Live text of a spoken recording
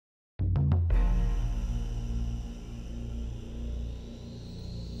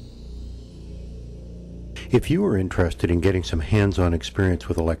If you are interested in getting some hands-on experience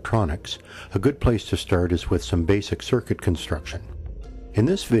with electronics, a good place to start is with some basic circuit construction. In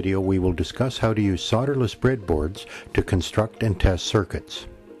this video, we will discuss how to use solderless breadboards to construct and test circuits.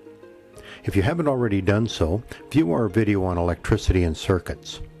 If you haven't already done so, view our video on electricity and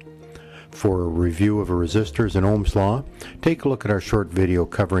circuits. For a review of resistors and Ohm's law, take a look at our short video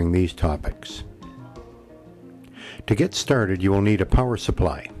covering these topics. To get started, you will need a power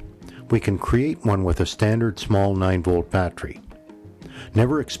supply. We can create one with a standard small 9-volt battery.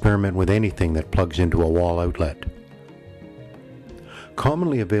 Never experiment with anything that plugs into a wall outlet.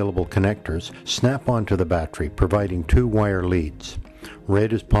 Commonly available connectors snap onto the battery, providing 2 wire leads.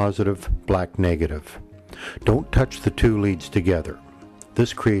 Red is positive, black negative. Don't touch the 2 leads together.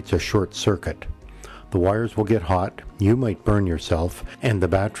 This creates a short circuit. The wires will get hot, you might burn yourself, and the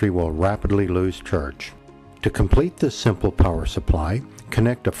battery will rapidly lose charge. To complete this simple power supply,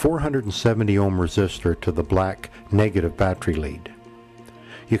 connect a 470 ohm resistor to the black negative battery lead.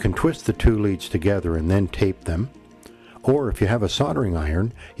 You can twist the 2 leads together and then tape them, or if you have a soldering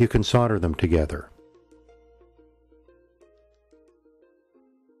iron, you can solder them together.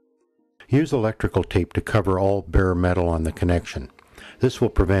 Use electrical tape to cover all bare metal on the connection. This will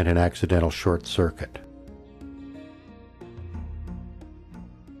prevent an accidental short circuit.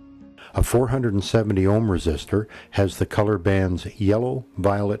 A 470 ohm resistor has the color bands yellow,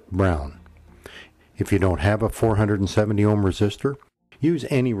 violet, brown. If you don't have a 470 ohm resistor, use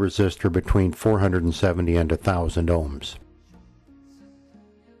any resistor between 470 and 1000 ohms.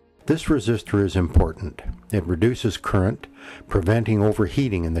 This resistor is important. It reduces current, preventing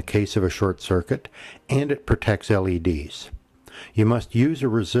overheating in the case of a short circuit, and it protects LEDs. You must use a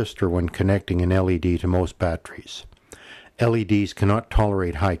resistor when connecting an LED to most batteries. LEDs cannot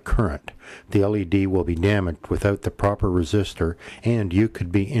tolerate high current. The LED will be damaged without the proper resistor, and you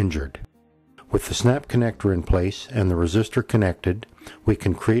could be injured. With the snap connector in place and the resistor connected, we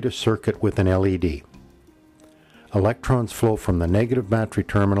can create a circuit with an LED. Electrons flow from the negative battery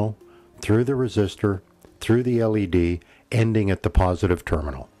terminal, through the resistor, through the LED, ending at the positive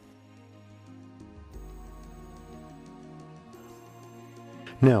terminal.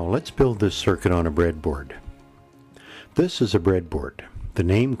 Now let's build this circuit on a breadboard. This is a breadboard. The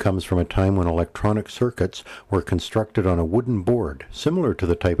name comes from a time when electronic circuits were constructed on a wooden board, similar to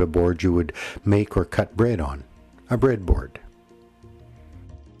the type of board you would make or cut bread on, a breadboard.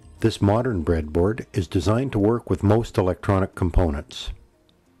 This modern breadboard is designed to work with most electronic components.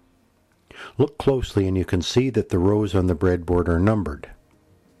 Look closely and you can see that the rows on the breadboard are numbered,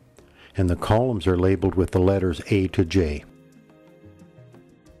 and the columns are labeled with the letters A to J.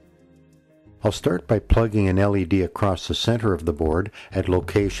 I'll start by plugging an LED across the center of the board at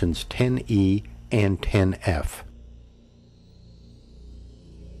locations 10E and 10F.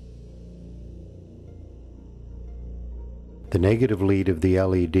 The negative lead of the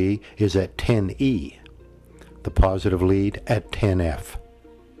LED is at 10E, the positive lead at 10F.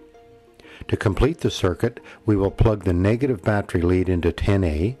 To complete the circuit, we will plug the negative battery lead into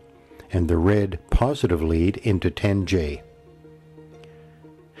 10A and the red positive lead into 10J.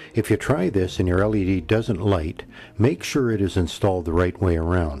 If you try this and your LED doesn't light, make sure it is installed the right way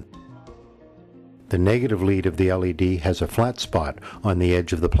around. The negative lead of the LED has a flat spot on the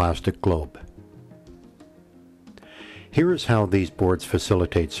edge of the plastic globe. Here is how these boards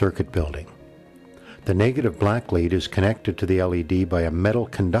facilitate circuit building. The negative black lead is connected to the LED by a metal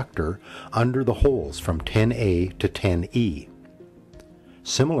conductor under the holes from 10A to 10E.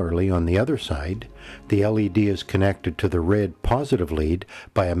 Similarly, on the other side, the LED is connected to the red positive lead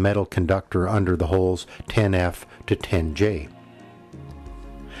by a metal conductor under the holes 10F to 10J.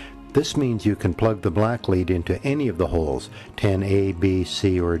 This means you can plug the black lead into any of the holes, 10A, B,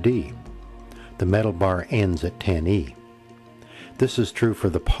 C, or D. The metal bar ends at 10E. This is true for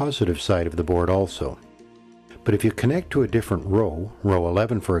the positive side of the board also. But if you connect to a different row, row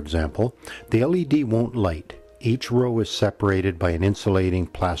 11 for example, the LED won't light. Each row is separated by an insulating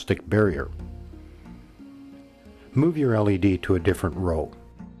plastic barrier. Move your LED to a different row.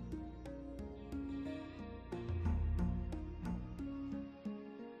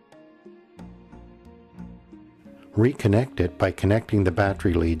 Reconnect it by connecting the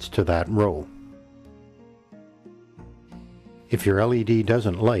battery leads to that row. If your LED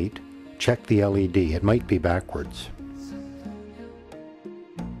doesn't light, check the LED. It might be backwards.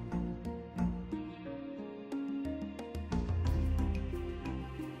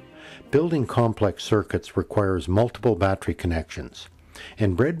 Building complex circuits requires multiple battery connections,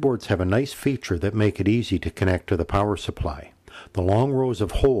 and breadboards have a nice feature that make it easy to connect to the power supply. The long rows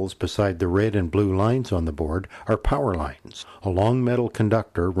of holes beside the red and blue lines on the board are power lines. A long metal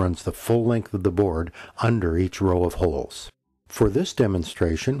conductor runs the full length of the board under each row of holes. For this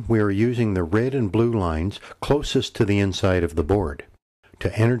demonstration, we are using the red and blue lines closest to the inside of the board.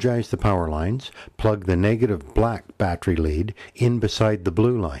 To energize the power lines, plug the negative black battery lead in beside the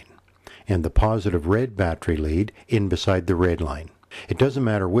blue line, and the positive red battery lead in beside the red line. It doesn't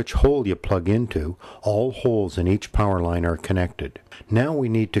matter which hole you plug into, all holes in each power line are connected. Now we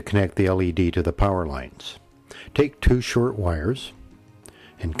need to connect the LED to the power lines. Take 2 short wires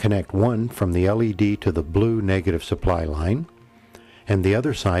and connect one from the LED to the blue negative supply line and the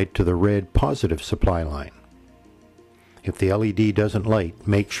other side to the red positive supply line. If the LED doesn't light,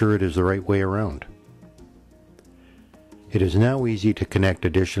 make sure it is the right way around. It is now easy to connect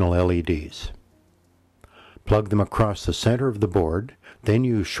additional LEDs. Plug them across the center of the board, then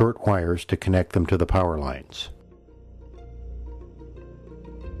use short wires to connect them to the power lines.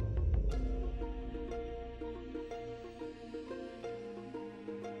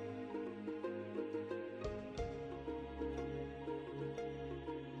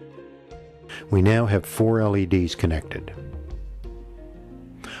 We now have 4 LEDs connected.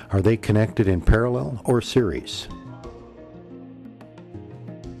 Are they connected in parallel or series?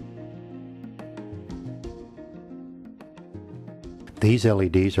 These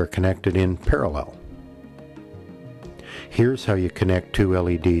LEDs are connected in parallel. Here's how you connect 2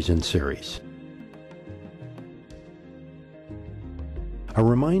 LEDs in series. A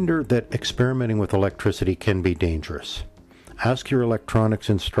reminder that experimenting with electricity can be dangerous. Ask your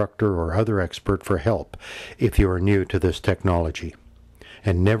electronics instructor or other expert for help if you are new to this technology.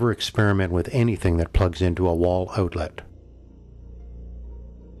 And never experiment with anything that plugs into a wall outlet.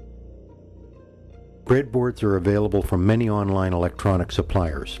 Breadboards are available from many online electronic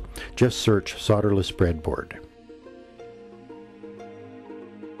suppliers. Just search Solderless breadboard.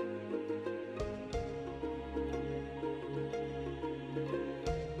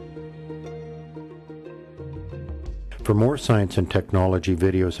 For more science and technology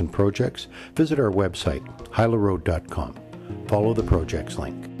videos and projects, visit our website, hylaroad.com. Follow the projects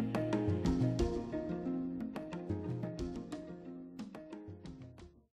link.